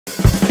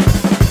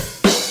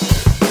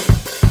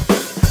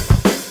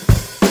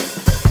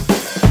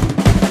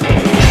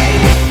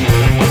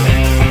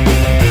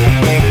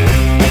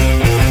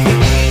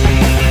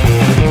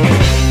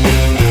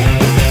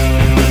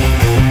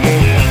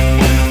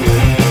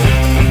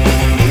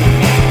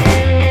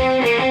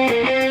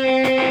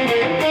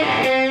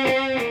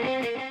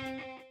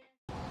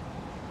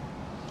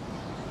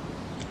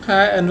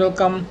Hi and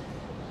welcome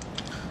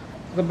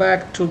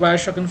back to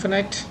Bioshock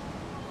Infinite.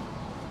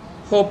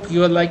 Hope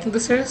you are liking the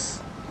series.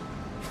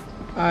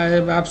 I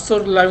am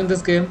absolutely loving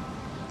this game.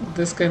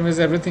 This game is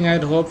everything I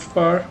had hoped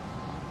for.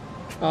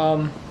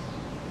 Um,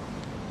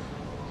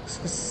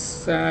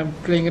 I'm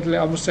playing it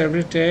almost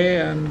every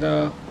day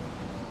and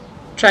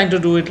trying to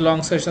do it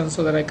long sessions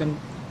so that I can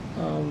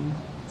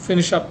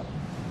finish up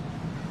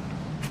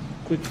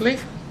quickly.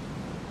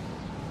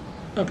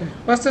 Okay,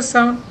 what's the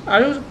sound?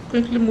 Are you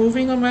quickly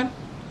moving, or man?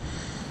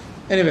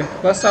 Anyway,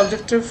 what's the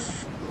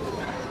objective?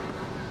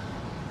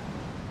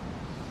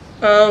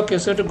 Okay,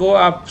 so to go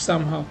up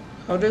somehow.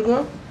 How do you go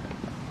up?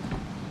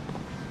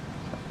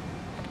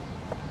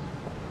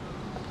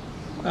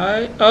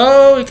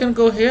 We can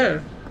go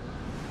here.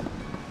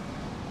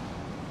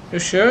 You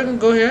sure you can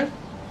go here?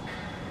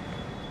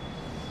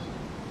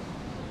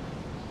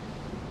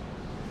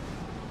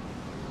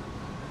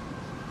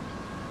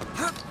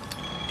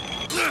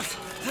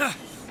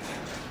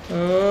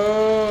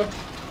 Oh,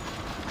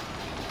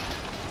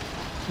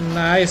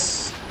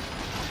 nice.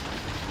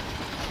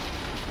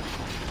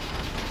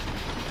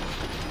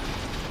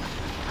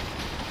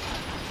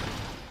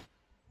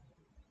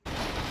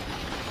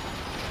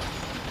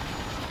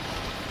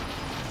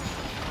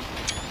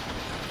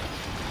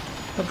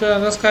 Okay,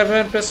 on the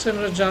skyline press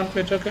and jump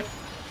it. Okay.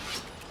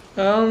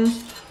 Um,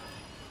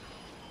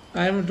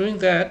 I am doing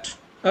that.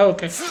 Oh,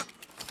 okay.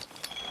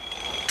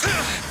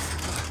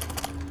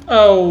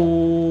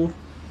 Oh,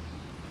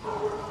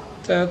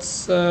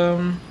 that's.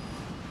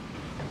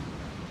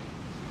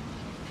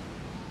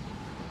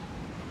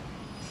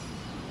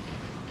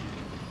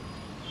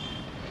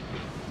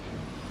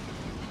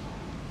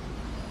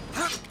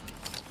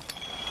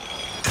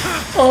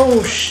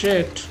 Oh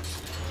shit.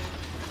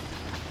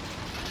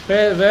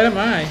 Where am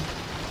I?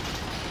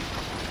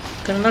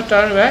 Can I not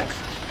turn back?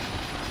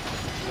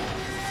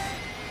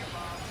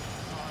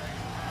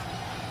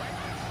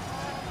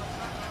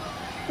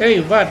 Hey,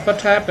 what?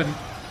 What happened?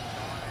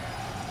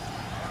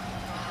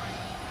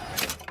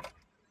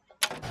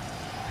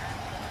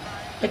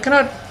 I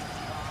cannot.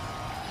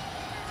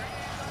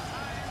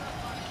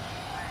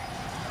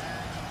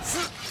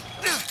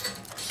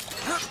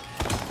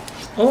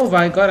 Oh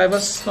my god, I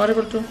was not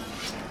able to.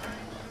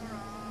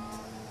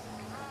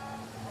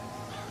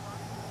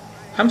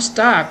 I'm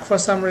stuck for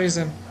some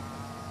reason.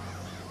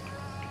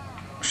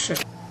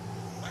 Shit.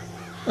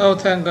 Oh,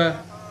 thank god.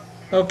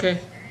 Okay.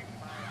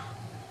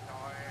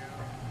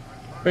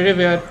 Very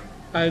weird.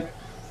 I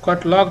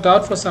got locked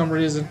out for some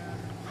reason.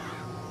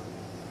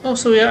 Oh,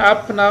 so we are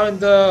up now in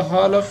the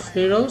Hall of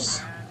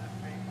Heroes.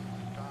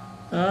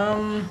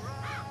 Um,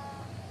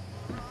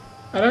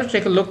 I'll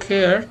take a look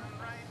here.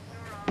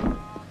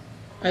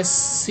 I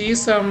see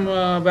some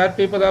bad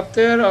people up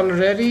there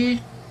already.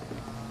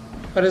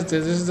 What is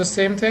this? This is the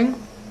same thing?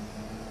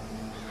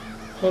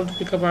 Hold to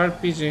pick up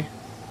RPG.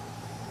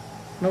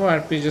 No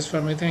RPGs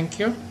for me, thank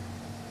you.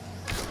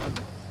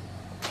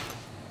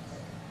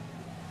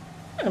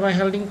 Am I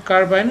holding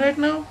carbine right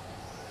now?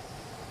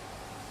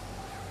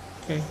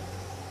 Okay.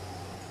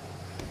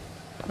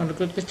 I want to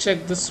quickly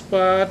check this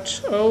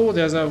spot. Oh,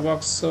 there's a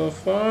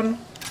voxophone.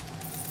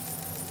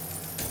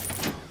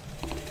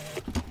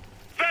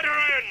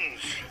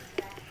 Veterans!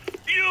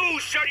 You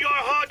shed your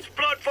heart's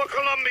blood for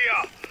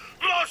Columbia,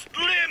 lost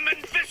limb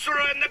and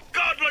viscera in the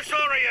godless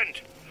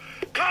Orient.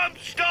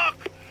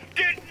 Comstock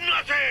did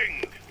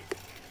nothing!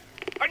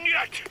 And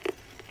yet,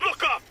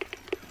 look up!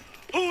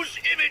 Whose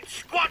image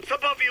squats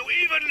above you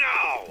even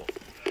now?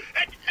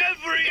 At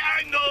every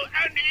angle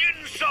and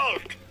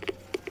insult!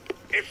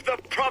 If the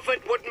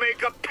prophet would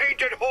make a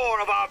painted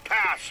whore of our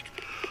past,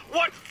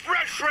 what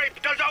fresh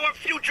rape does our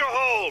future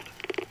hold?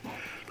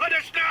 Let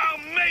us now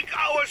make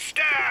our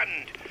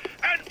stand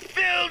and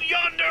fill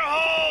yonder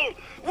hole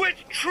with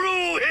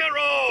true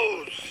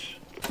heroes!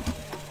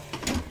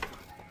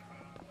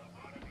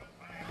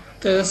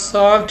 There's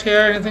salt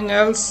here, anything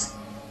else?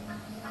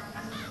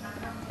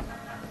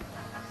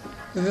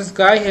 There's this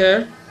guy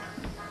here.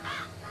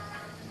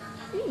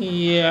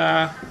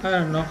 Yeah, I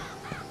don't know.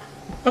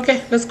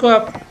 Okay, let's go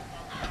up.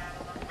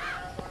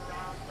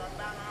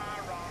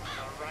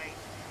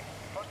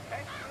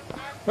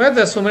 Where are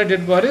there so many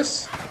dead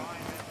bodies?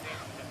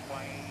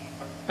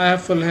 I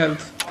have full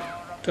health.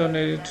 Don't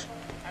need it.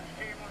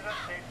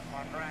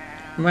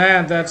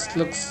 Man, that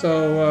looks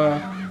so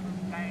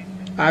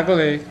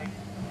ugly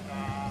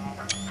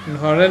and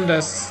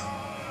horrendous.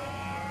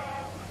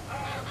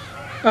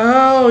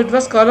 Oh, it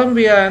was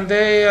Colombia and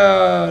they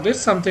did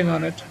something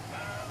on it.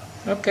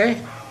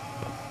 Okay.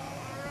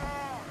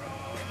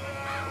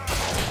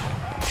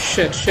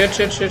 Shit.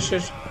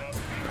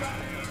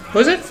 Who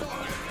is it?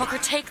 Booker,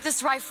 take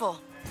this rifle.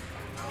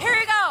 Here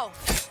you go!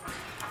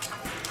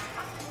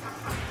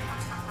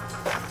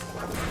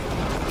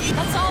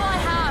 That's all I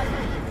have.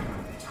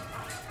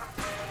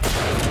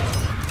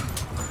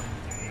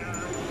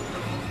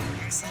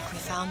 Looks like we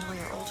found where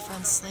your old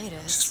friend Slate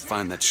is. Just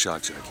find that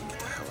shock jock and get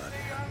the hell out of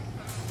here.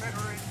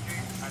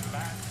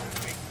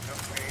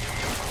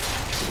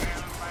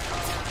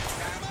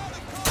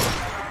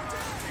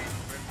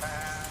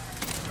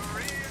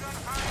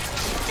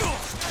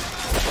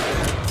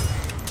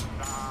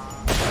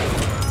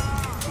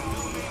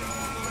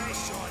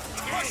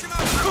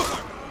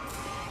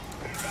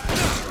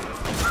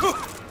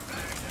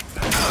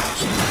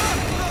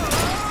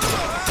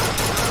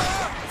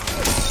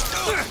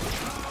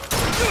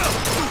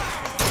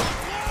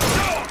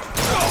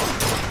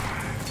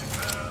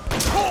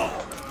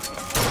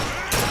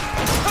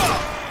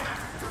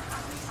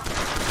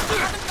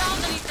 Haven't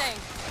found anything.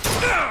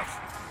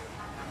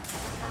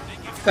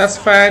 That's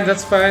fine,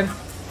 that's fine.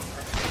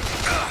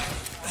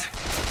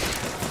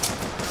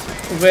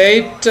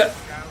 Wait.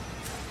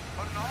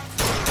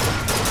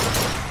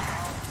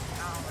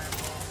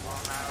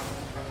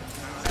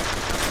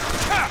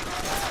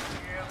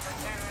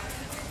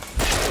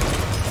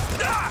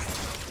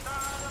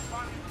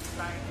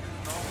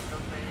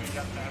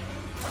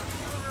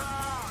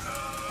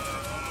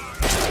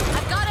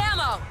 I've got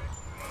ammo.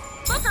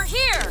 Look her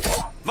here.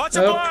 Much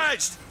Nope.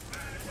 obliged!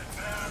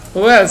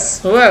 Who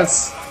else? Who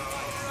else?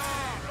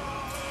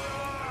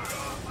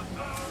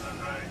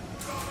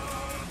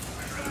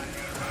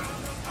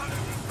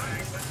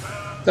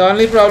 The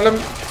only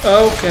problem.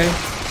 Okay.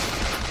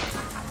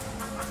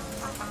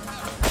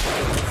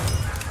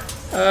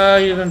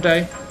 You don't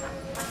die.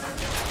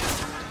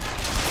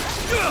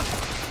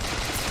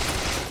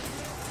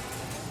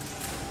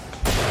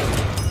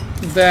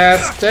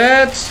 That's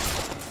dead.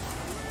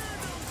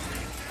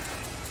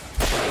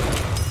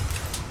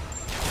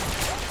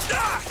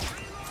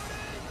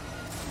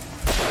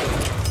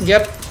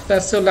 Yep,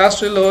 that's your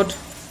last reload.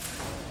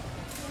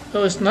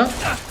 Oh, it's not?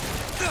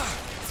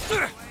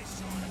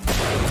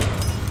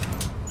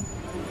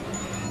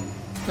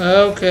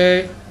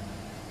 Okay.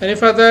 Any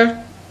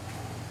further?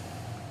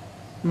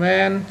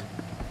 Man.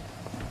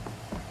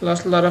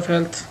 Lost a lot of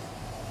health.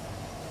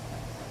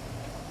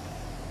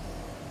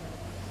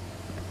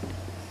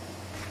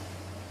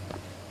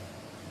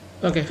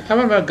 Okay, I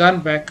want my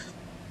gun back.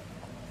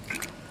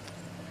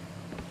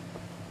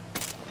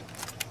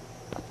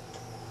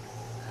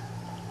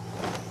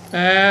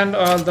 And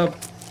all the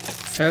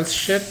health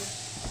shit.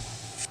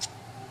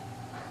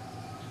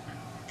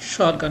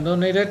 Shotgun, don't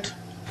need it.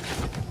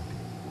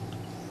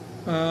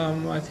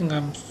 I think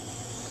I'm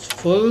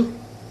full.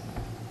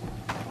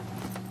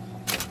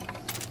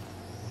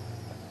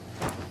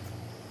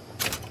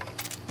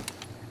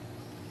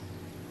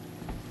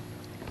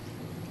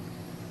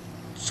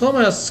 So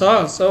many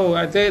assaults.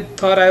 Oh, they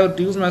thought I would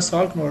use my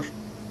salt more.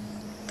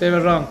 They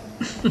were wrong.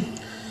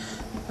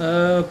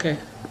 Okay.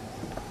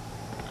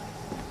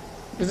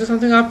 Is there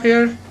something up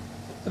here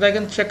that I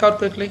can check out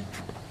quickly?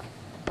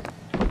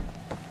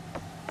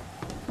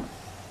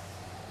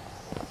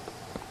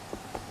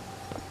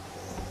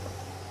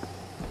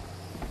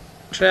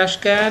 Trash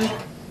can.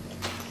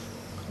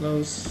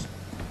 Close.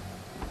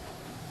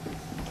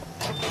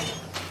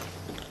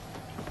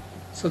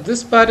 So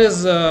this part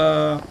is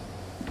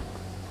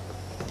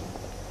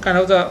kind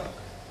of the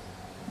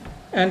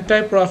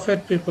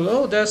anti-profit people.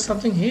 Oh, there's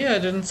something here I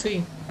didn't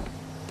see.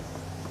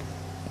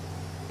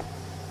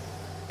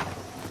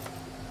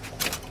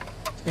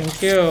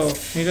 Thank you.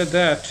 Needed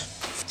that.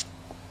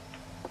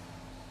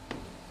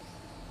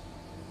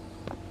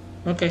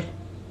 Okay.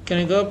 Can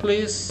you go,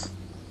 please?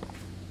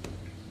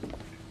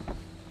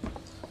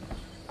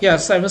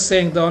 Yes, I was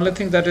saying the only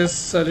thing that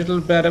is a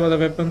little bad about the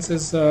weapons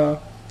is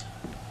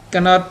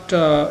cannot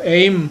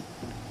aim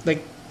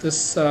like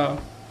this. There's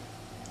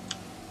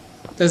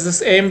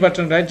this aim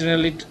button, right?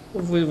 Generally it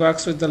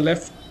works with the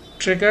left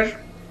trigger.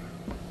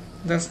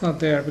 That's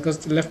not there because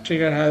the left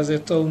trigger has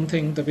its own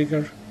thing, the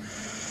bigger.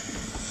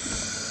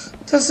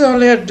 That's the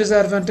only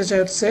disadvantage I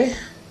would say.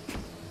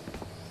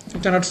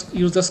 You cannot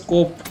use the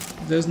scope.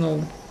 There's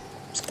no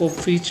scope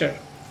feature.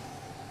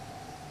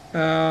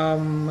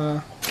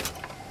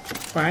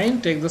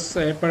 Fine, take this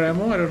hyper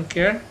ammo, I don't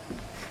care.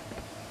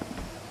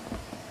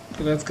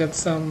 Okay, let's get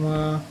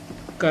some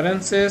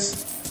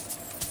currencies.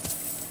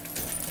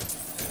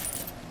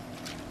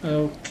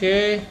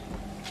 Okay.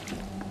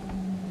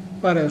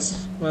 What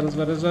else? What else?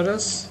 What else? What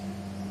else?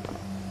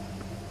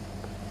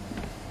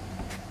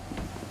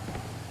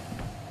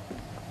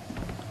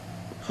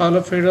 Hall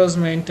of Heroes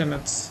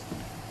maintenance.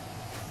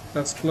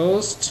 That's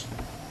closed.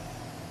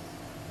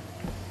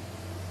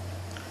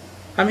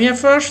 I'm here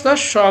for the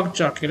shock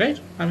jockey, right?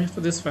 I'm here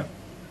for this one.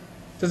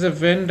 There's a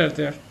vendor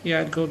there. Yeah,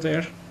 I'd go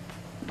there.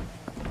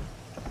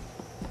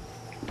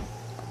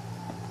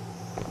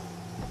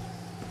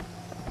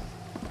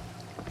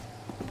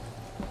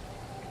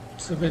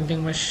 It's a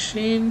vending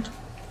machine.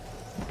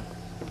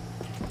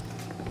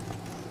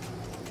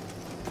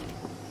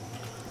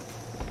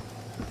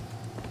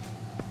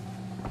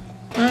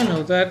 I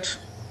know that.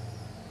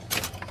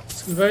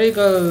 Silver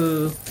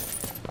Eagle.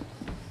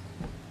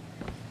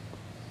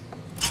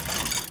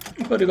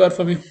 What do you got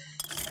for me?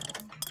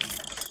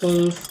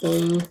 Full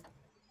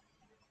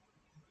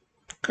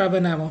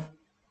carbon ammo.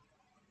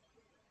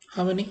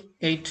 How many?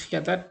 8. Yeah,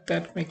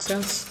 that makes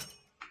sense.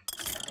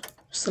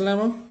 Pistol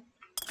ammo.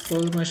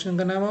 Full machine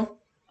gun ammo.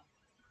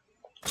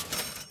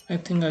 I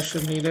think I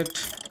should need it.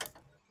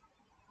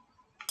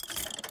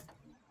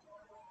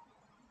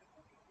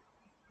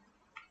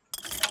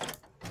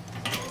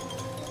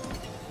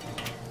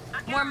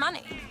 More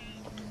money.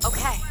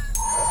 Okay.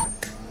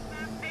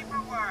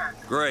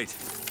 Great.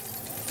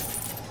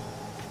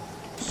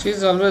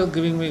 She's always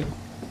giving me a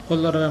whole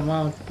lot of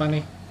amount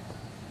money.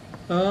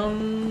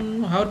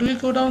 How do we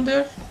go down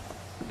there?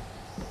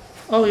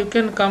 Oh, you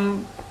can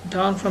come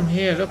down from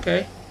here.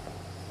 Okay.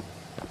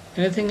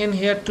 Anything in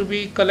here to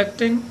be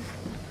collecting?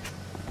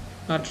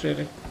 Not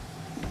really.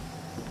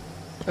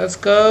 Let's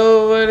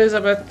go,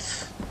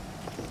 Elizabeth.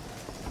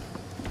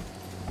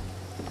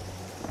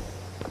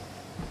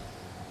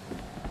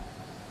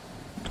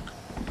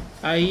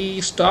 I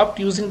stopped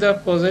using the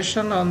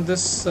possession on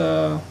this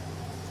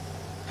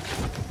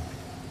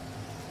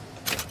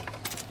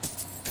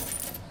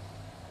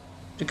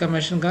pick a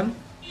machine gun.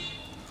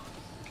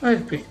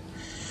 Might be.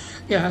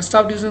 Yeah, I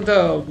stopped using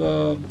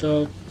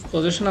the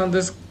position on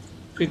this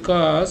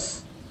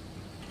because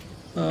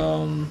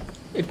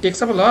it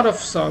takes up a lot of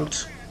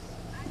salt,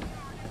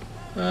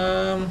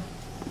 um,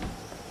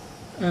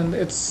 and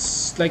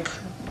it's like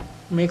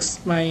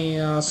makes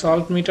my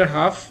salt meter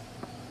half.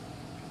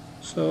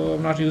 So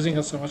I'm not using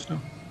it so much now.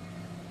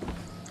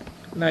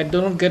 And I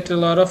don't get a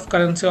lot of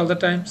currency all the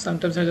time.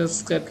 Sometimes I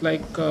just get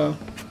like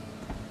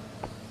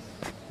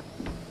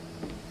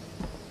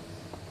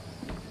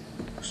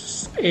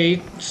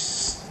 8,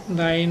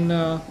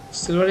 9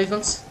 silver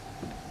eagles.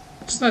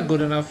 It's not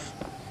good enough.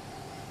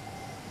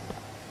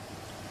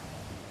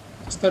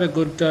 It's not a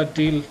good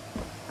deal.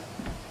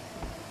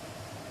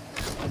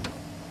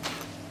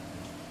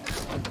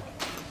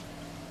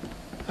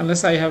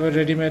 Unless I have a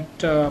ready-made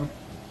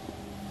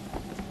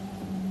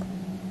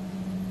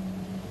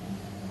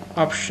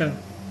option.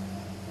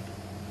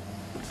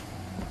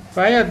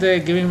 Why are they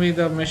giving me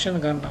the machine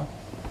gun now?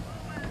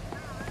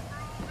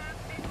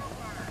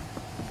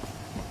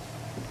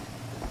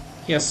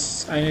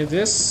 Yes, I need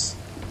this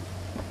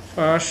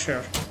for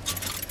sure.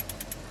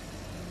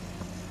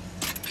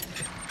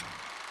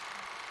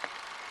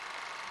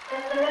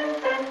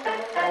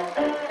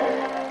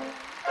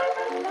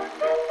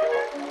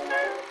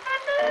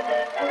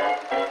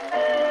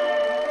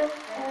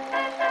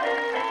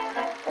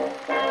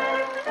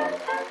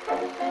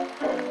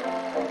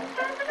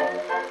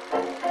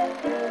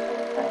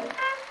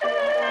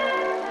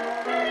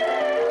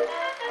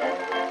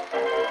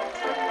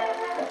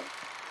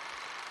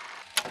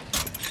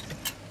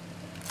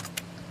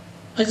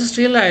 I just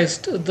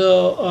realized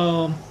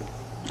the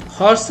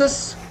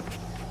horses,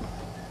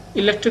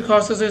 electric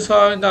horses we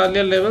saw in the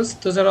earlier levels,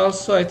 those are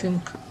also, I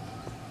think,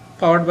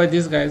 powered by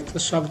these guys, the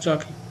shock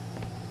jockey.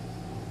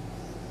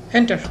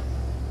 Enter.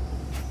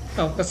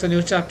 Oh, that's a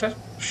new chapter?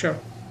 Sure.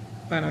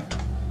 Why not? Too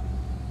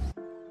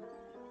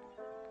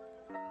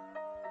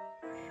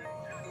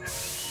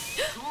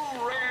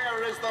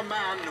rare is the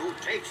man who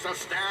takes a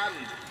stand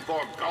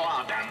for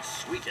God and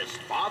sweetest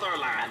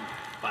fatherland.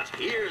 But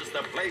here's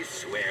the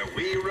place where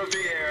we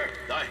revere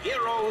the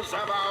heroes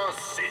of our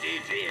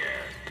city dear.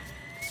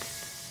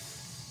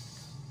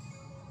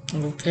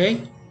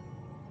 Okay.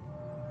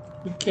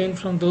 We came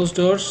from those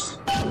doors.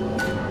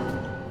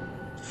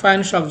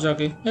 Find shock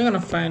jockey. We're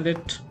gonna find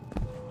it.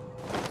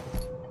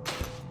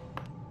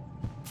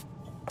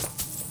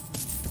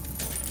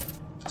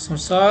 Some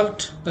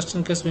salt, just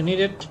in case we need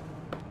it.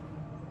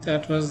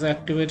 That was the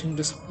activating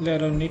display. I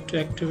don't need to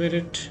activate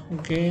it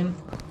again.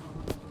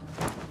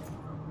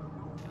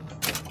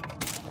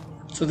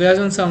 So there's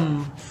been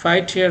some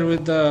fight here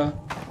with the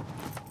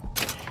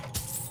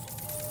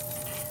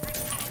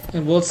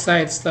in both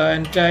sides, the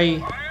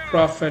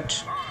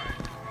anti-prophet.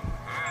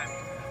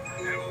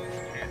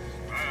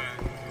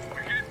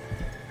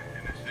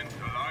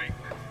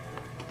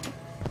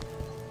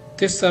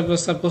 This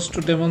was supposed to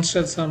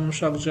demonstrate some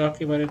shock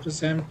jockey, but it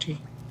was empty.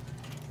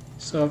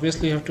 So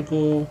obviously you have to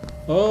go.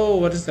 Oh,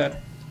 what is that?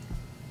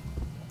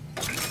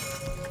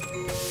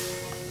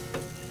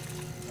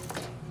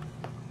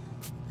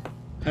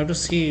 I have to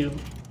see you.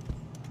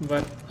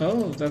 But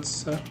oh,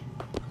 that's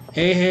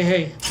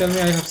hey, tell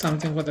me I have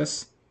something for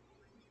this.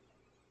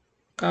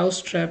 Cow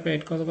strap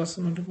 8 call the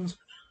customer deposit.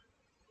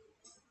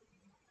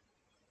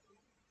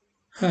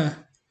 Huh.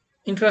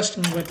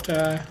 Interesting, but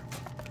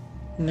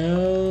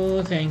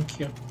no thank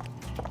you.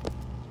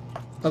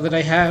 Not that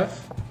I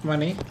have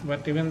money,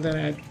 but even then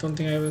I don't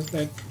think I was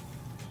like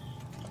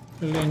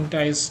really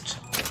enticed.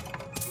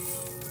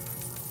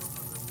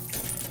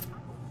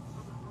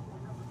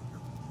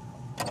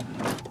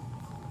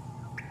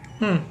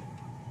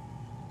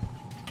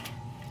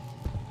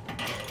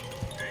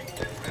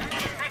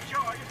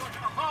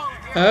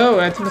 Oh,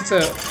 I think it's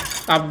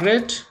a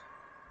upgrade.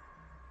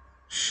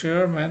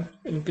 Sure, man.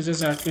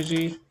 Increases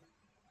RPG.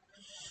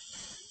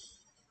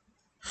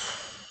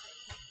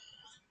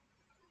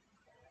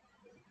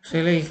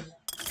 Really?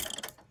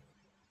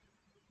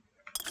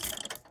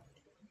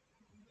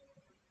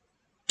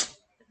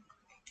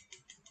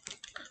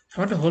 I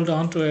want to hold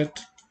on to it.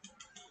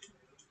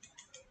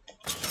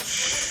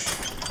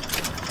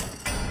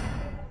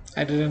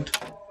 I didn't.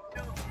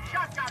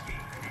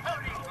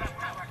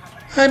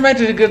 I might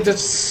regret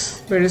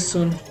this very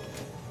soon,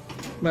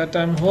 but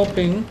I'm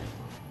hoping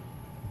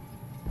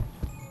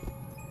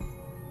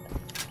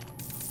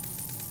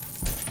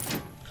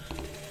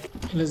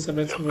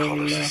Elizabeth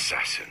will.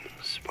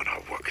 Assassins, but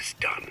our work is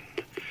done.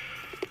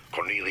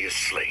 Cornelius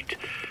Slate,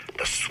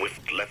 the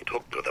swift left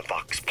hook of the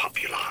Vox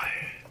Populi.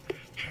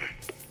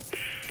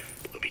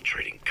 We'll be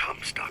trading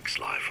Comstock's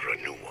life for a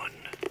new one.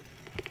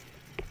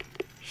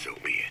 So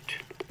be it.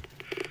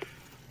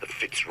 The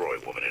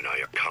Fitzroy woman and I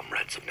are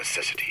comrades of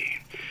necessity.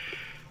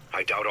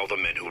 I doubt all the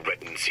men who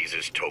read in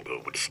Caesar's toga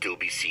would still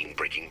be seen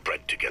breaking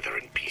bread together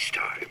in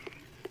peacetime.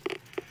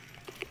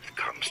 With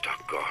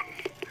Comstock gone,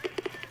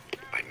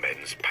 my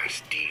men's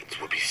past deeds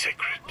will be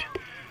sacred,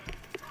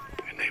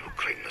 and they will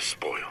claim the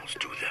spoils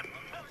due them.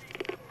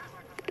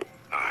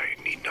 I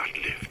need not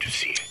live to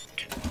see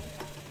it.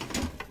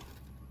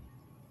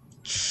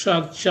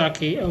 Shock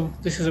jockey. Oh,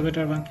 this is a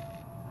better one.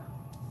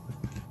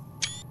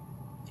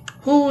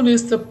 Who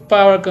needs the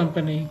power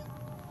company?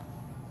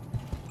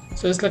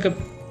 So it's like a...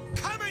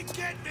 Come and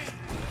get me!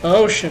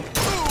 Oh shit.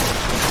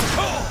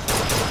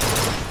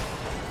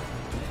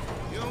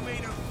 You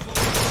made a fool.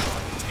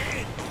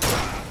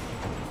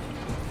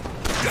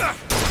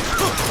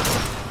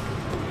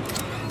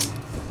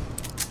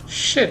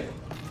 Shit.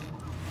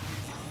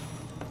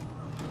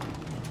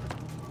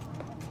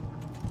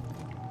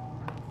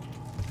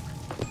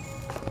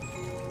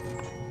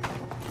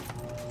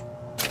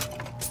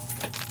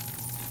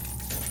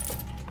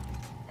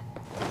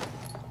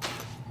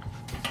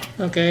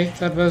 Okay,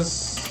 that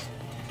was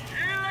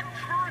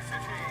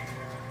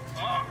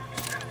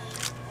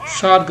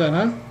shotgun,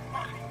 huh?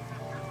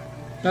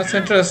 That's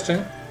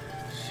interesting.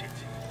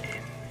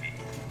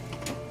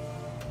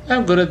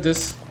 I'm good at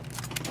this.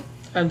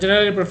 I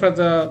generally prefer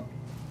the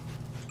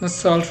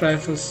assault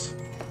rifles.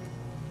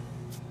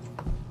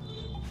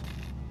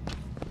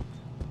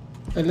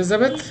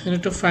 Elizabeth, you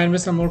need to find me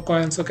some more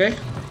coins, okay?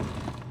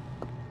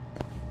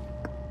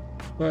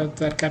 With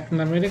that Captain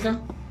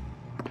America.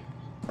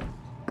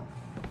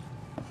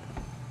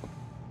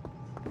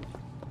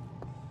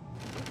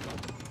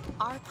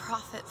 Our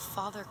prophet,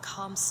 Father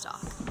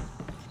Comstock,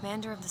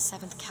 commander of the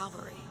 7th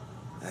Cavalry.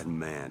 That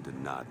man did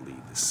not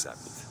lead the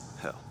 7th.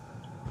 Hell,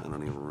 I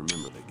don't even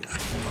remember the guy.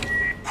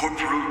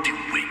 Corporal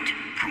DeWitt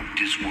proved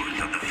his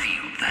worth on the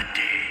field that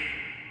day.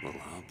 Well,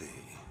 I'll be.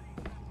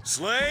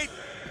 Slate?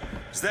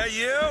 Is that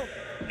you?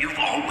 You've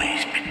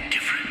always been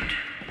different,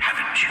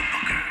 haven't you,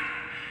 Booker?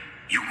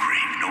 You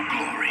crave no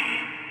glory.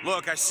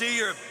 Look, I see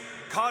you're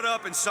caught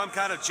up in some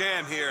kind of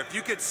jam here. If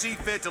you could see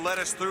fit to let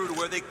us through to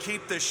where they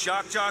keep this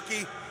shock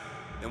jockey,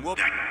 then we'll...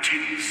 That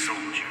tin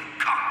soldier,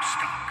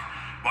 Comstock,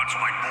 wants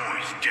my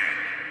boys dead.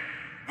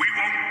 We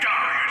won't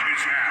die at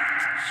his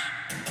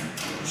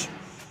hands.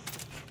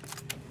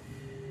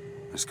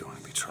 There's going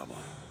to be trouble.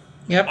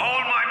 Yep.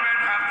 All my men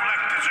have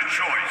left is a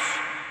choice.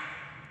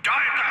 Die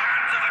at the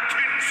hands of a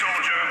tin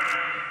soldier,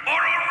 or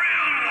a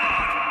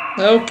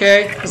real one. Okay,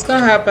 it's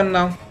gonna happen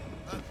now.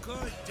 A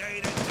good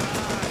day to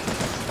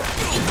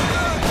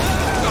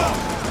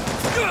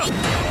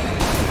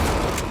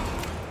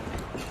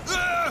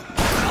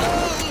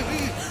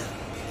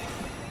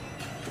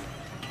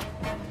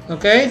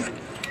Okay. You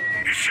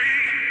see,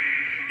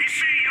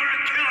 you're a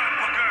killer,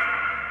 Booker.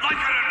 Like it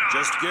or not.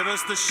 Just give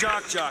us the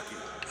shock jockey.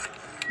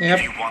 Yep.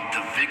 If you want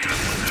the vigor,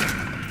 Booker,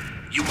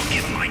 you will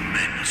give my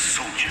men a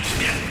soldier's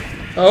death.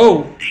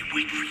 Oh, They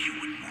wait for you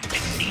in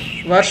wounded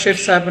knee. what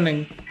shit's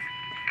happening?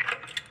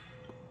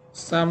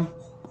 Some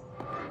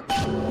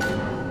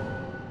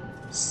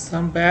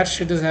bad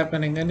shit is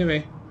happening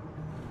anyway.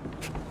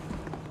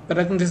 But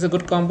I think this is a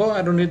good combo.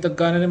 I don't need the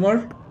gun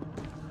anymore.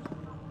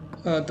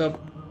 The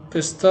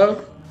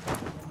pistol.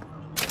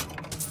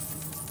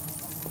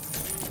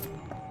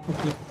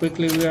 Okay,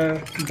 quickly we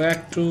are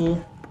back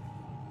to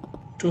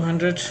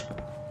 200.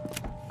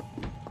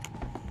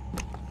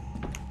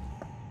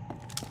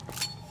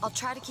 I'll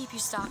try to keep you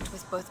stocked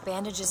with both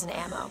bandages and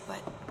ammo,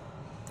 but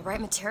the right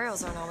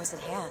materials aren't always at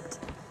hand.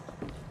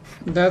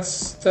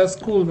 That's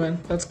cool, man.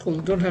 That's cool.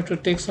 You don't have to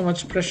take so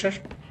much pressure.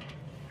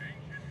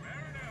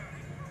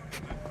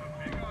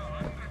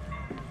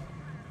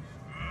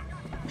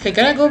 Hey,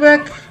 can I go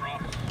back?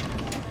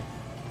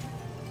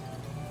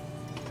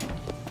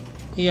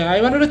 Yeah,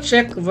 I wanted to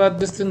check what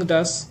this thing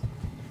does.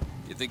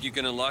 You think you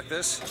can unlock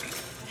this?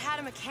 If it had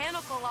a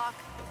mechanical lock,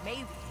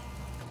 maybe.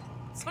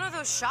 It's one of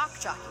those shock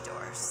jockey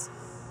doors.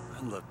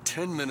 I'd love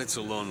 10 minutes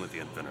alone with the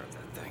inventor of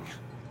that thing.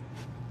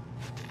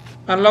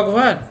 Unlock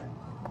what?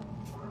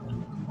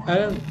 I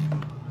don't...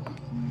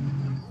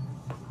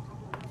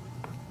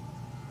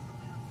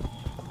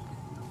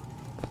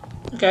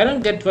 Okay, I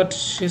don't get what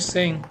she's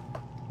saying.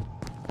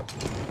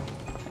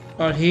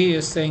 Or he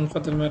is saying, for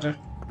the matter.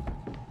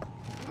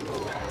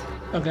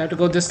 Okay, I have to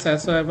go this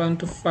side, so I want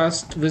to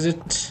first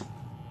visit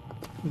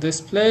this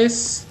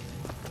place.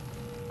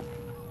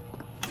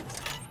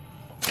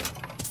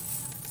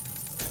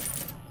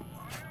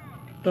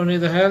 Don't need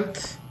the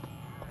health.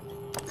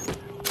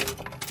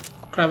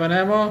 Grab an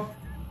ammo.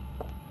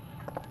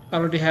 I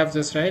already have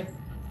this, right?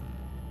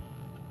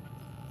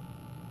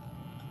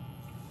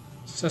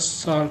 It's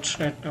just salt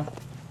right now.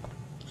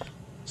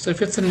 So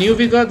if it's a new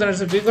vigor, then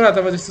it's a vigor,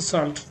 otherwise it's a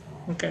salt.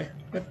 Okay,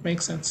 that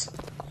makes sense.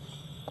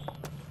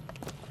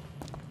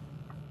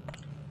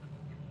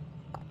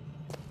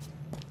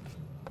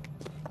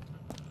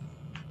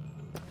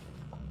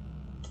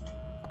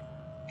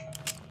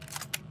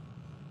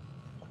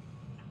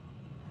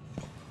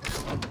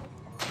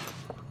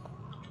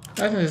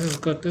 I think this is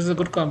good. This is a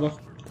good combo.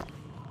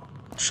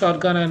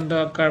 Shotgun and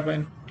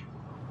carbine.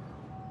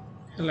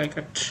 I like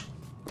it.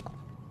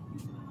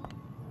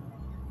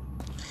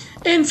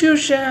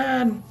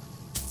 Infusion!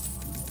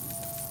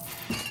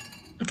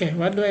 Okay,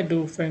 what do I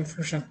do for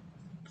infusion?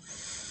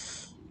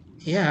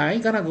 Yeah, I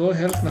gonna go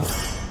health now.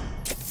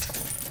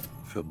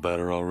 Feel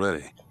better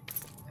already.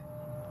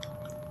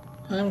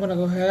 I'm gonna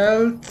go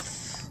health.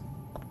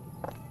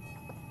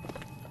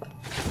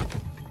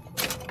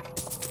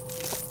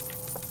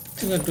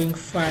 I think I'm doing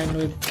fine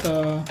with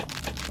the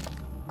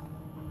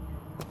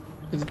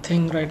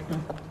thing right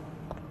now.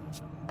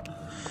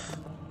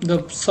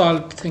 The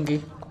salt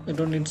thingy. I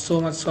don't need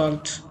so much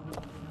salt.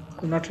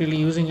 I'm not really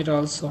using it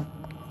also.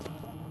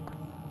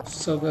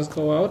 So let's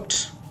go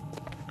out.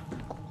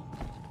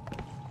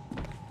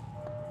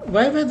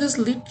 Why were this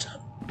lit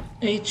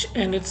H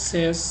and it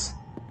says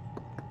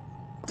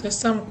there's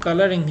some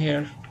coloring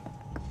here.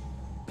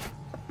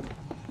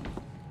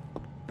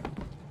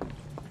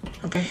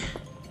 Okay,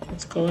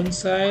 let's go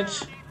inside.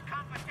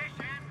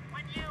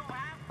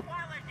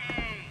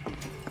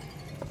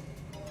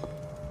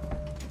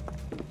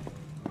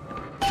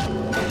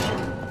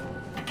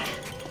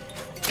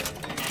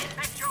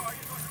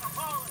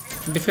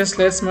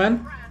 Defenseless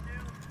man.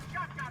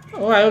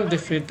 Oh, I will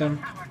defeat them.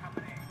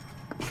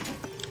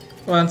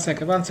 One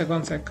sec.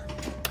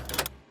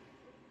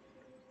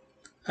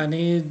 I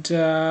need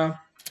yeah,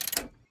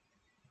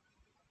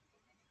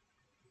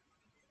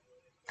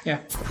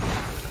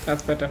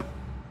 that's better.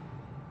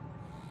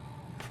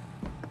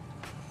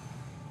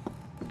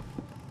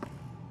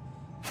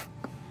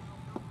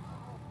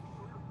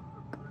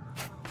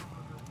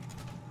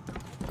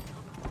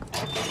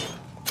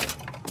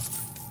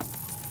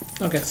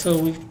 Okay, so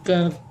we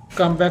can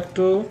come back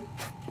to.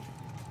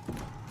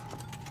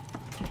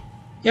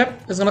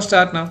 Yep, it's gonna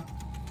start now.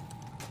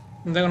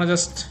 And they're gonna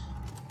just.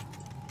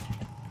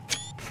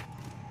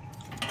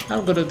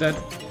 I'm good at that.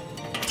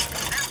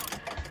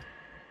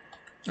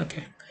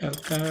 Okay,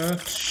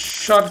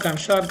 shotgun.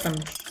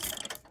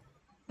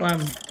 Oh,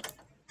 I'm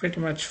pretty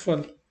much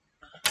full.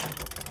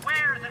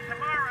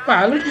 Wow,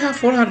 I already have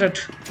 400.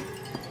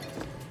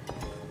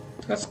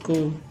 That's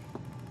cool.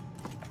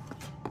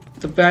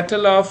 The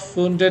Battle of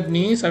Wounded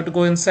Knees. I have to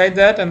go inside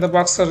that, and the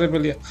Boxer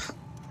Rebellion,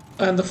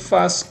 and the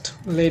Fast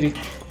Lady.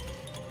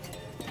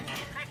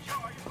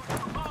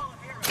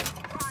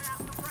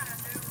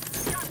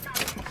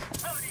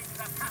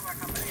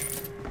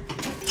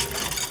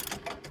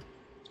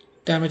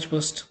 Damage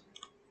boost.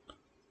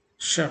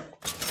 Sure.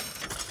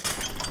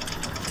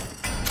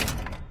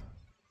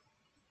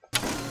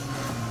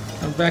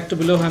 I'm back to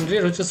below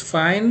 100, which is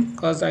fine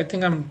because I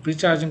think I'm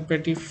recharging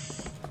pretty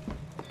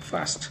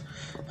fast.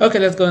 Okay,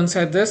 let's go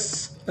inside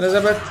this.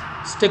 Elizabeth,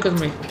 stick with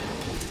me.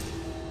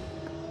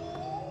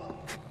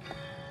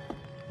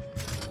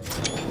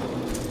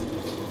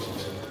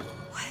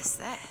 What is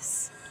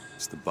this?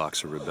 It's the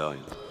Boxer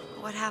Rebellion.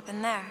 What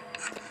happened there?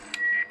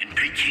 In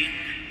Peking,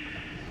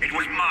 it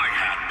was my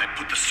hand that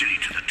put the city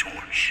to the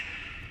torch.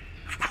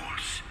 Of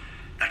course,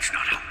 that's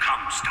not how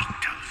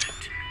Comstock tells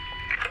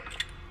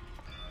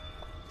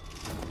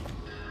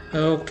it.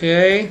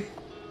 Okay.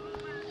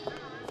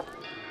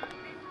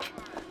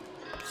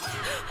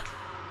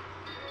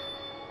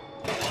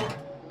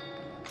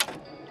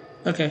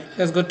 Okay,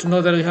 that's good to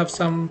know that we have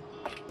some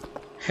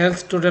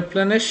health to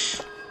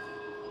replenish.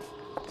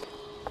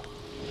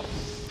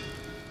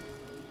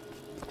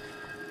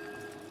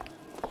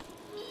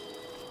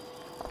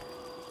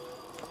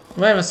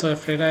 Why am I so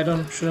afraid? I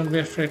shouldn't be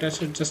afraid. I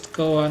should just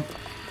go on.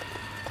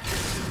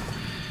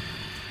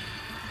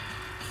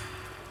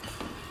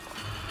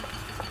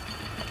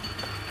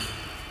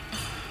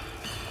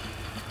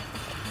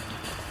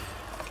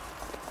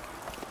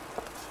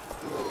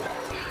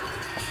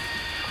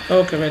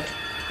 Okay, wait.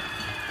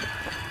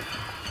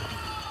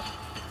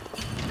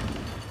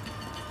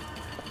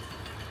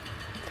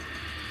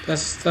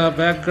 That's the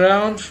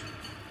background.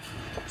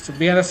 It's a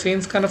behind the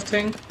scenes kind of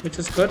thing, which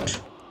is good.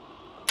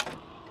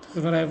 This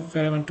is where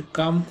I want to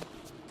come.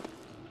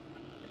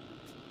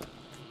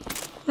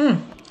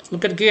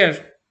 Look at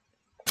gear.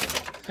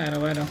 I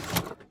know.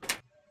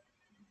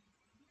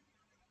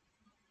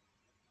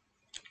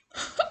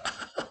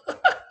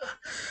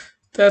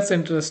 That's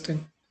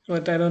interesting,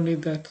 but I don't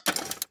need that.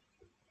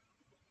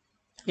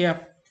 Yeah,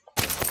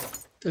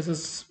 this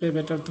is way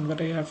better than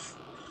what I have.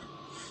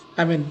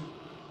 I mean,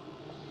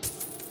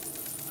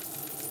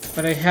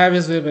 what I have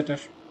is way better.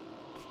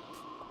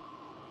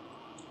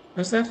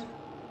 What's that?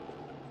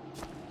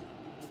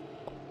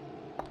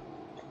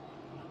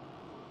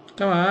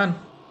 Come on.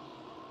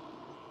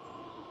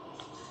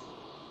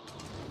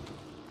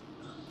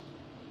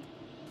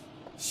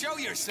 Show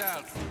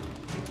yourself.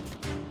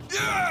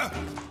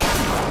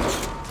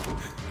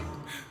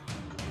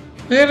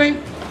 Really?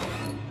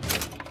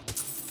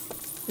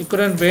 You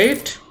couldn't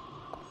wait?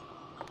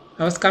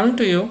 I was coming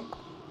to you.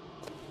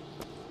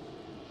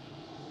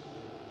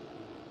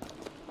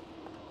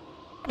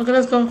 Okay,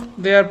 let's go.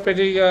 They are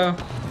pretty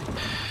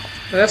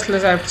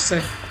restless, I have to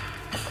say.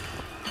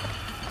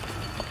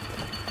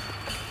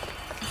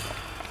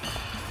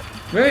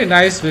 Very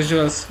nice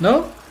visuals.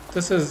 No?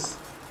 This is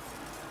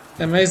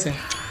amazing.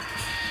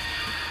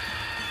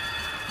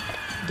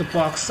 The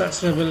box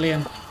starts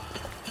rebellion.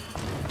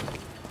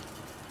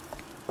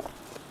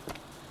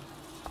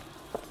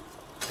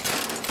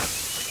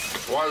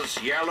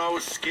 Was yellow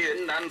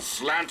skin and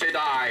slanted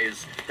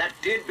eyes that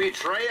did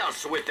betray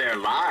us with their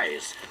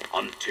lies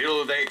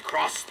until they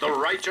crossed the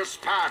righteous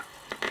path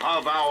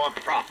of our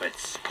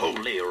prophet's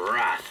holy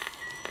wrath.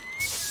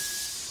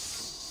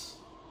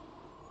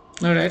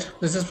 Alright,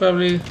 this is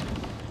probably...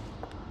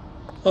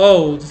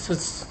 Oh, this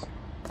is...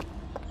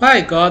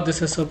 My god,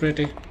 this is so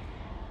pretty.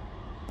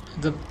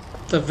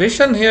 The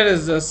vision here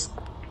is just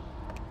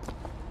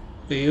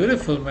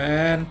beautiful,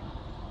 man.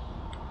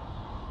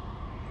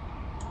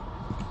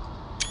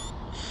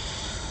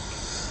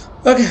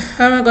 Okay,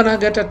 I'm gonna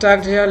get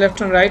attacked here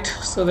left and right,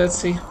 so let's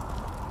see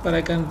what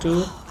I can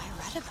do. I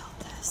read about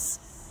this.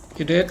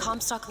 You did?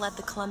 Comstock led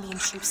the Colombian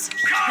troops to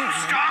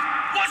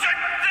Comstock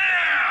wasn't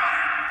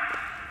there!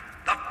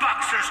 The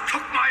Boxers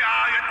took my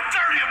eye and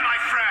 30 of my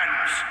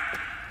friends!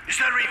 Is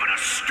there even a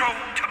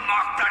stone to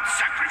mark that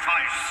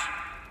sacrifice?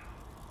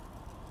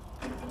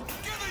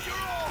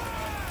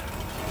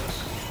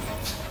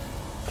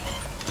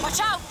 Watch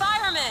out,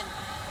 firemen!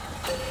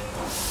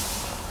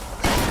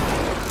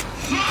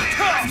 My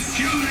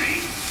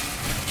Fury!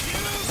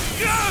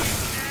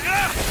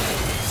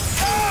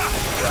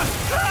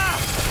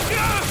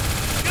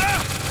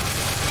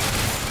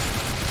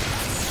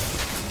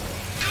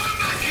 Come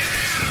back here!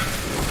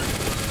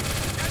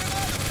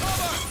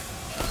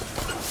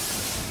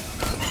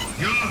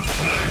 Your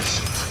flesh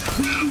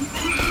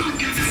will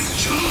get in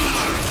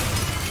charge!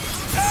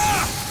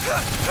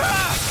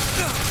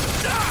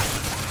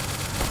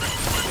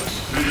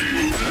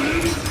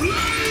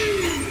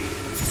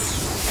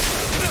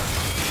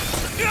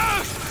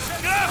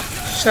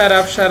 Shut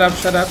up, shut up,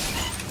 shut up.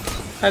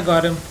 I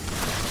got him.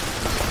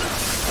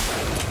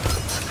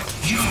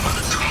 Your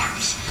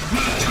corpse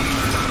will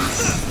turn us!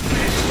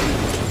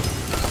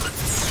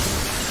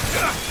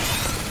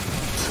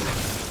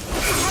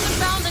 Haven't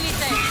found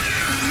anything.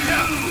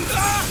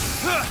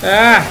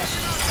 Ah!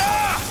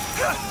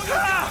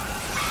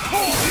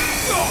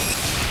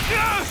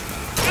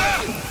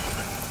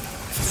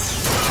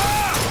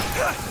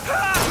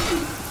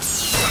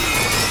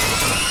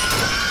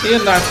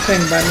 You're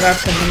nothing, man.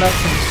 Nothing,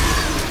 nothing.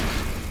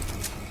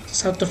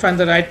 Just have to find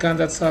the right gun,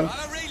 that's all.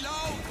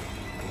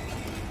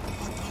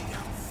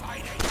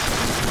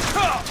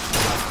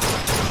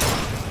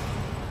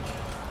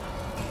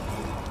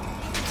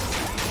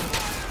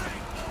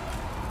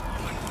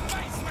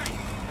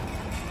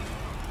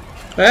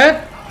 What?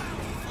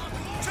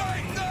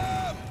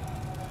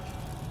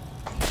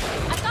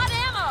 I got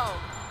ammo.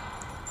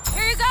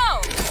 Here you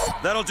go.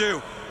 That'll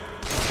do.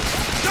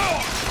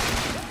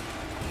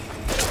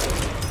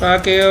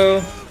 Fuck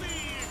you.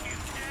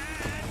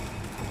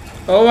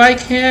 Oh, I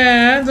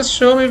can. Just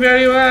show me where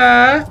you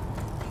are.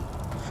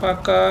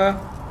 Fucker.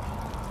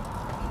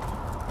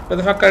 Where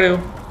the fuck are you?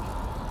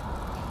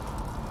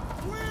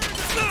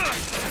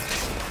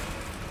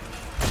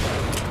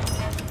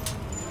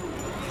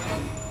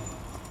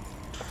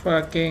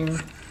 Fucking.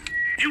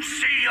 You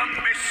see, young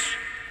miss?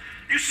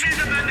 You see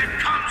the man that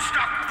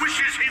Comstock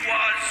wishes he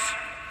was?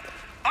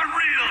 A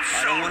real soldier.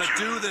 I don't want to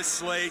do this,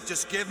 Slate.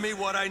 Just give me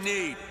what I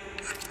need.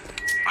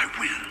 I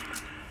will,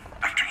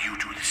 after you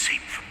do the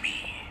same for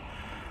me.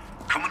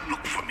 Come and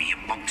look for me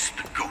amongst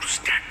the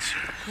ghost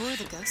dancers. Who are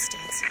the ghost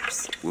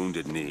dancers?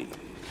 Wounded knee.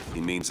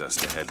 He means us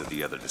to head to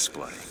the other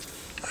display.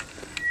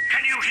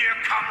 Can you hear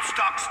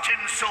Comstock's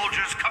tin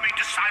soldiers coming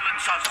to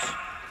silence us?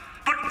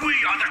 But we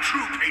are the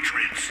true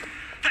patriots.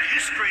 The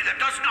history that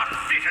does not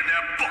fit in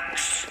their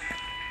books.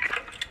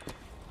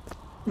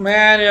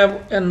 Man,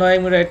 you're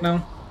annoying me right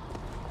now.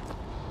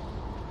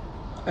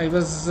 I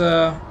was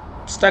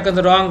stuck in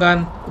the wrong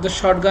gun. With the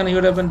shotgun, he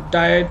would have been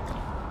died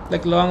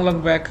like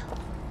long back.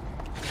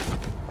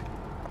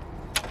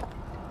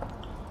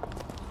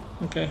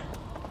 Okay.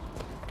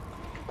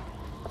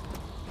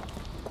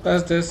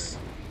 What's this?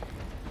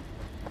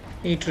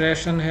 Eat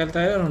ration health.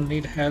 I don't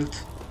need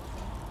health.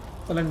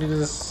 All I need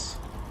is.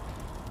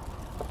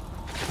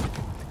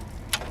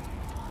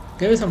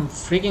 Give me some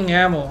freaking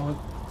ammo.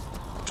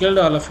 Killed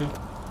all of you.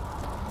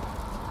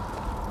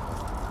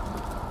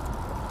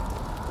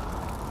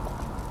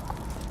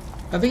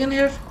 Nothing in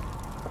here?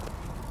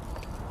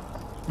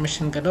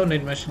 Machine gun. Don't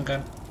need machine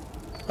gun.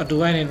 Or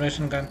do I need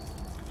machine gun?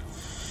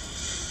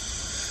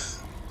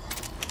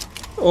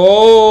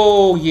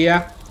 Oh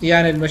yeah. Yeah,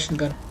 I need machine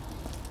gun.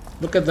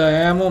 Look at the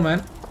ammo,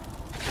 man.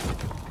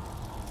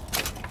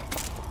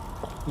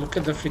 Look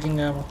at the freaking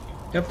ammo.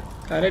 Yep,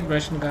 I need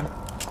machine gun.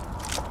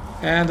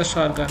 And the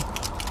shotgun.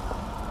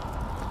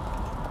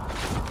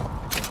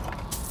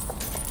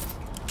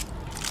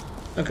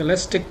 Okay,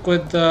 let's stick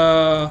with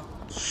the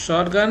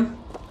shotgun.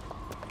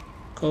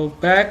 Go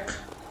back.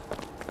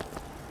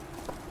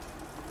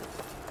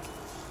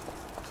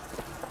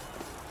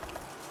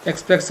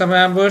 Expect some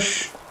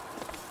ambush.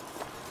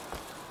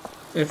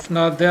 If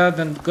not there,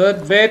 then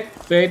good.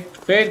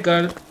 Wait,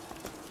 girl.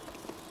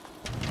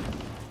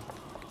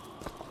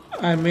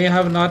 I may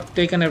have not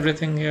taken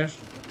everything here.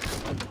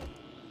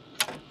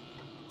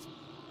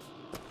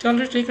 Did I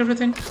already take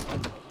everything?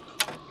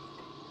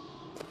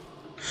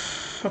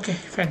 Okay,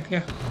 fine,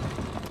 yeah.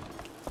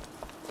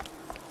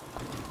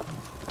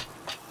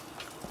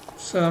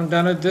 So I'm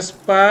done with this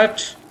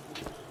part.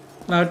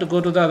 Now to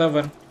go to the other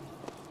one.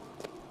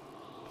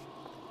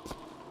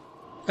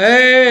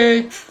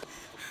 Hey!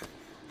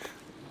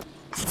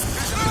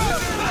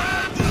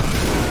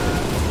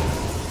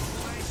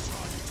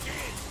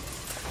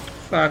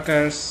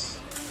 Fuckers.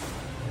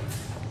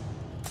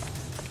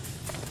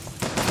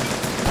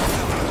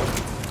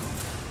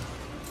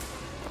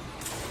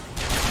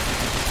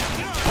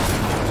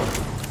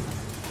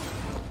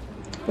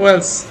 Who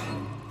else?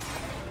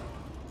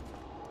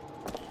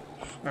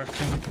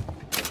 Fucking.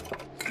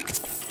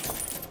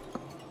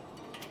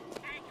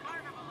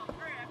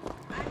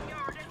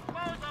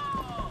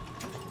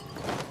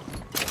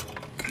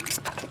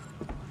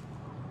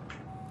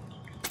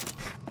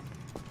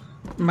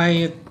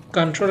 My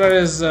controller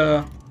is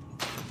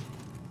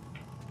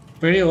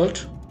very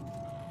old.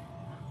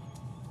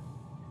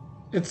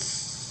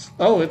 It's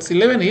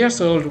 11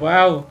 years old.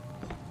 Wow,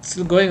 it's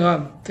still going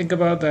on. Think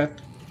about that.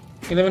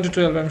 11 to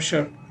 12, I'm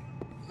sure.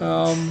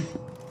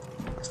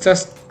 It's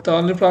just the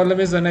only problem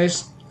is when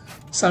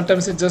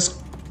sometimes it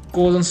just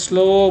goes on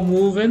slow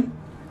moving.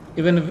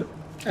 Even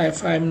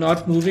if I'm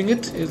not moving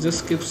it, it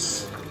just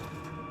keeps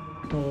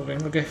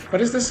moving. Okay,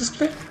 what is this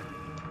display?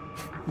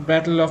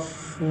 Battle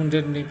of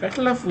Wounded Knee.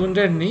 Battle of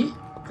Wounded Knee?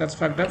 That's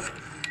fucked up.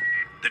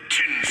 The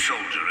Tin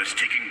Soldier is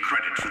taking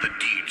credit for the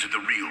deeds of the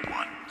real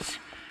ones.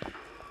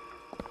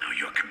 Now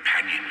your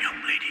companion,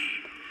 young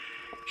lady,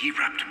 he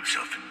wrapped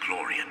himself in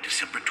glory on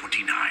December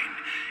 29,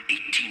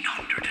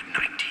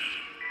 1890.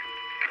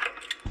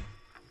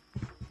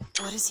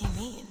 What does he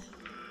mean?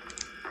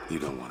 You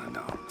don't want to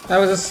know. I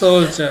was a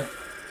soldier.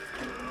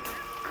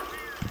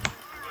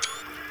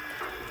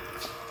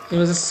 He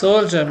was a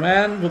soldier,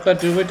 man. Booker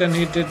do it and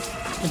he did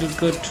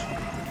good.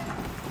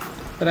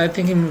 But I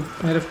think he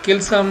might have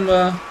killed some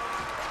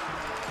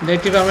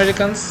Native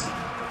Americans.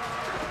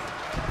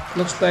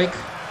 Looks like.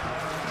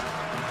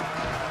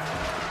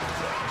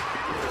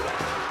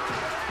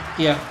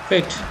 Yeah,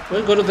 wait.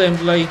 We'll go to the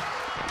employee.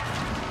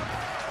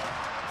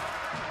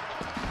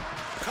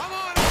 Come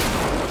on!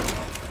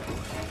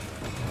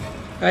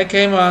 I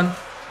came on.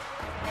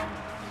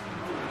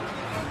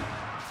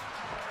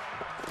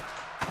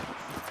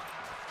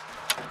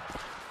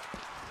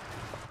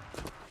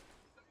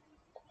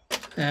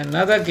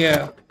 Another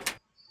gear.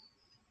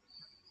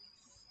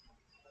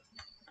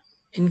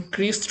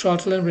 Increased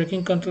throttle and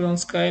braking control on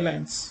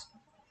skylines.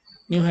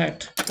 New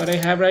hat. What I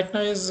have right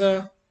now is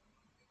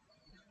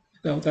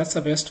no, that's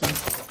the best one.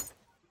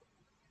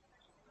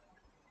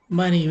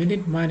 Money. We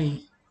need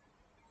money.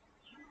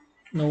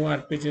 No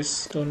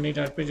RPGs. Don't need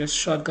RPGs.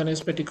 Shotgun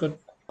is pretty good.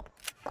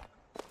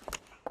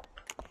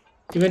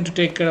 Even to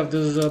take care of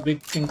those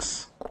big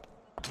things.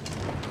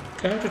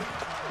 Okay, I have to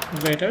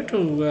wait. I have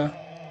to.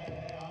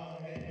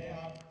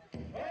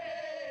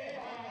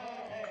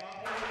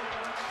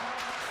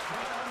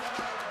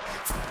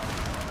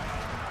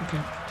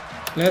 Okay,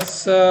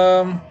 let's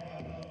yeah,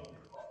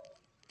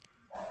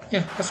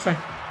 that's fine.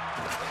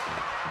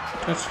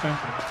 That's fine.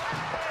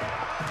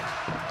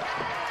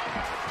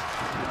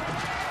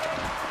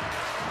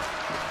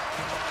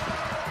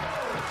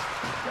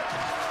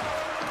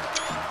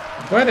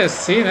 What a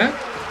scene, huh?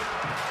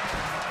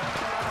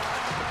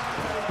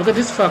 Look at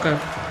this fucker.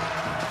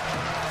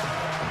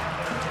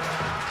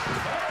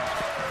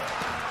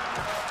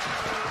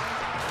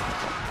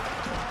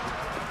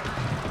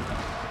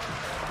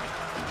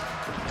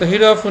 The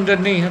hero of Wounded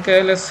Knee.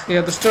 Okay, let's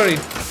hear the story.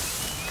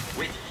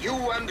 With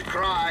hue and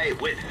cry,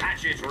 with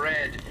hatchet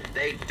red,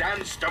 they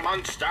danced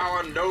amongst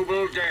our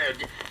noble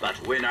dead. But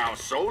when our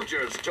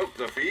soldiers took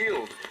the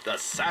field, the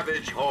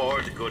savage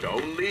horde could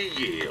only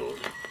yield.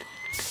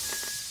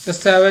 The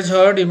savage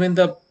horde, you mean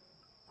the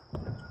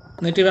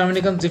Native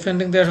Americans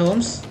defending their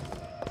homes?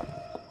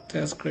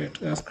 That's great,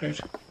 that's great.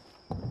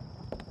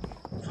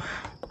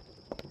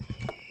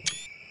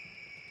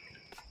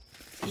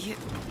 You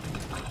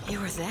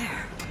were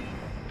there.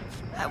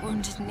 That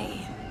Wounded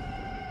Knee.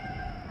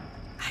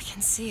 I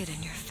can see it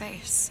in your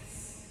face.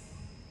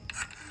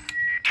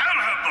 Tell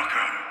her,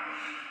 Booker.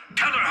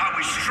 Tell her how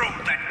we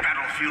strode that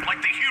battlefield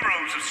like the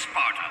heroes of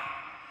Sparta.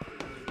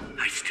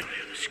 I still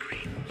hear the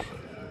screams.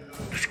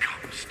 The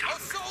Comstock. A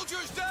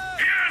soldier's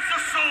dead! Here's the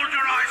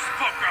soldier I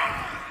spoke of.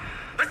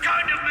 The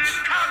kind of man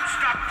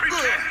Comstock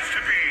pretends to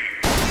be.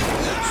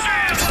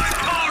 Say if I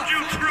told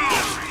you true.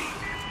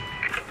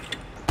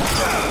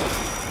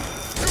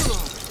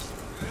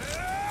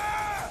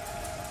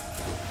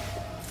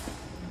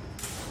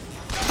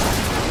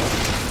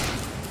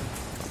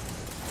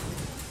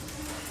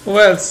 Who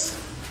else?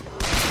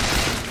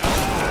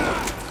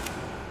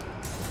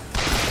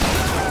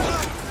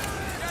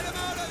 Get him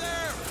out of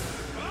there!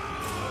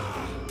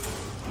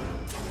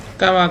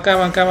 Come on, come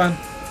on, come on.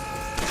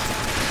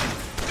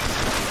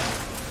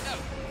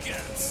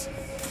 Yes.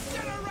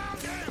 Get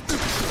around him!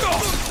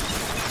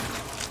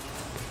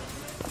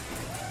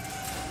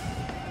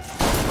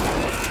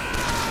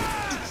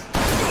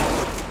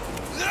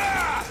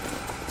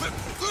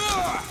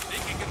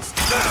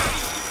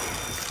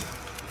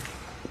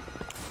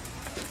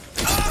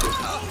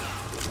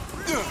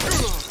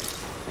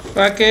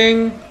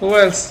 Fucking who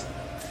else?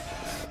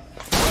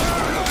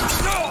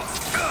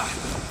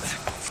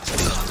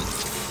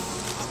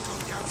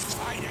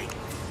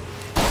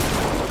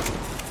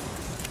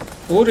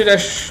 Who did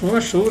who am I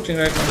shooting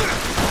right now?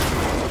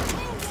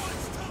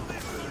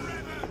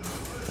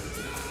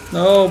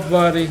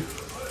 Nobody. Don't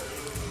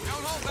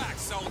hold back,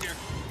 soldier.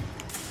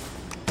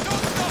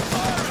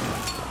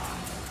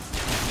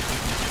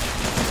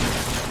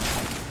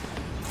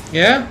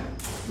 Yeah?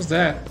 What's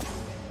that?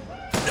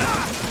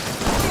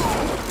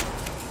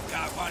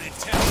 Got one in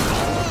 10.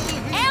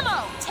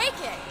 Ammo! Take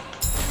it!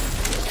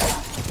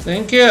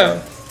 Thank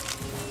you.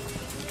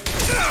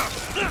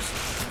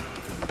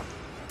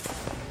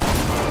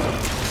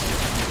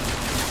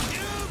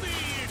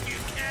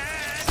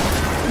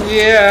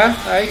 Yeah,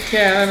 I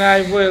can and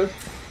I will.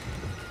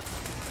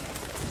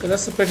 Okay,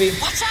 that's a pretty.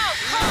 Watch out!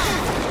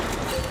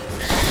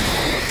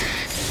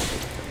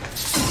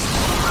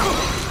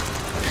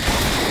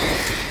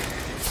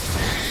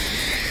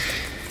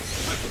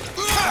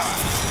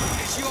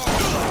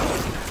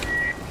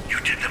 You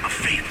did them a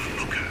favor,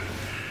 Booker.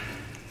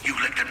 You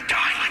let them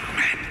die like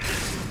men.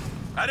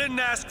 I didn't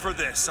ask for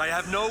this. I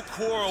have no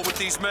quarrel with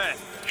these men.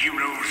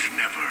 Heroes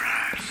never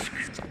ask.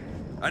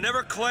 I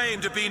never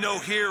claimed to be no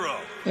hero.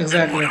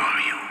 Exactly. What are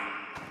you?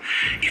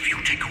 If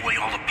you take away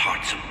all the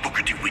parts of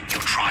Booker DeWitt you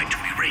tried to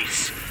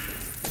erase,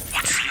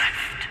 what's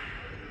left?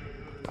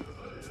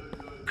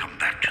 Come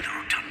back to the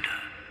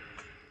Rotunda.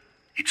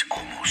 It's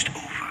almost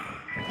over.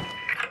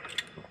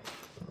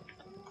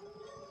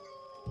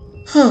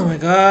 Oh my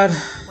god.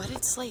 What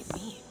did Slate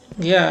mean?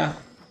 Yeah.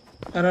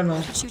 I don't know.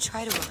 What did you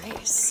try to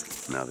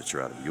erase? Now that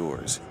you're out of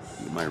yours,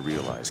 you might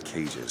realize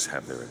cages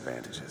have their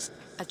advantages.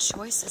 A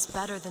choice is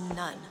better than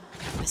none,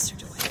 Mr.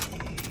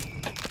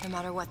 DeWitt. No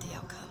matter what the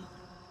outcome.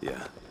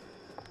 Yeah.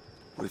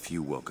 What if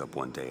you woke up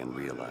one day and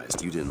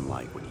realized you didn't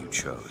like what you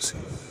chose?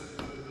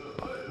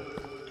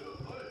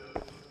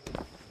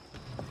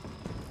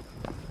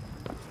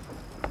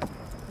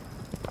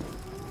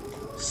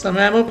 Some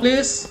ammo,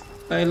 please.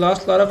 I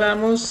lost a lot of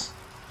ammos.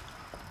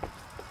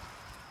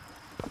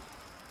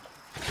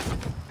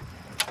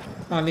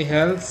 Only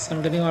health.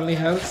 I'm getting only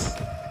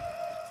health.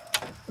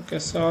 Okay,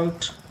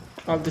 salt.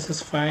 All this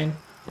is fine.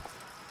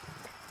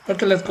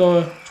 Okay, let's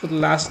go to the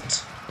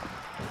last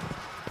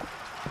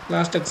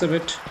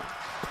exhibit.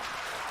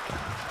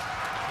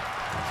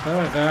 Oh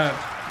my god.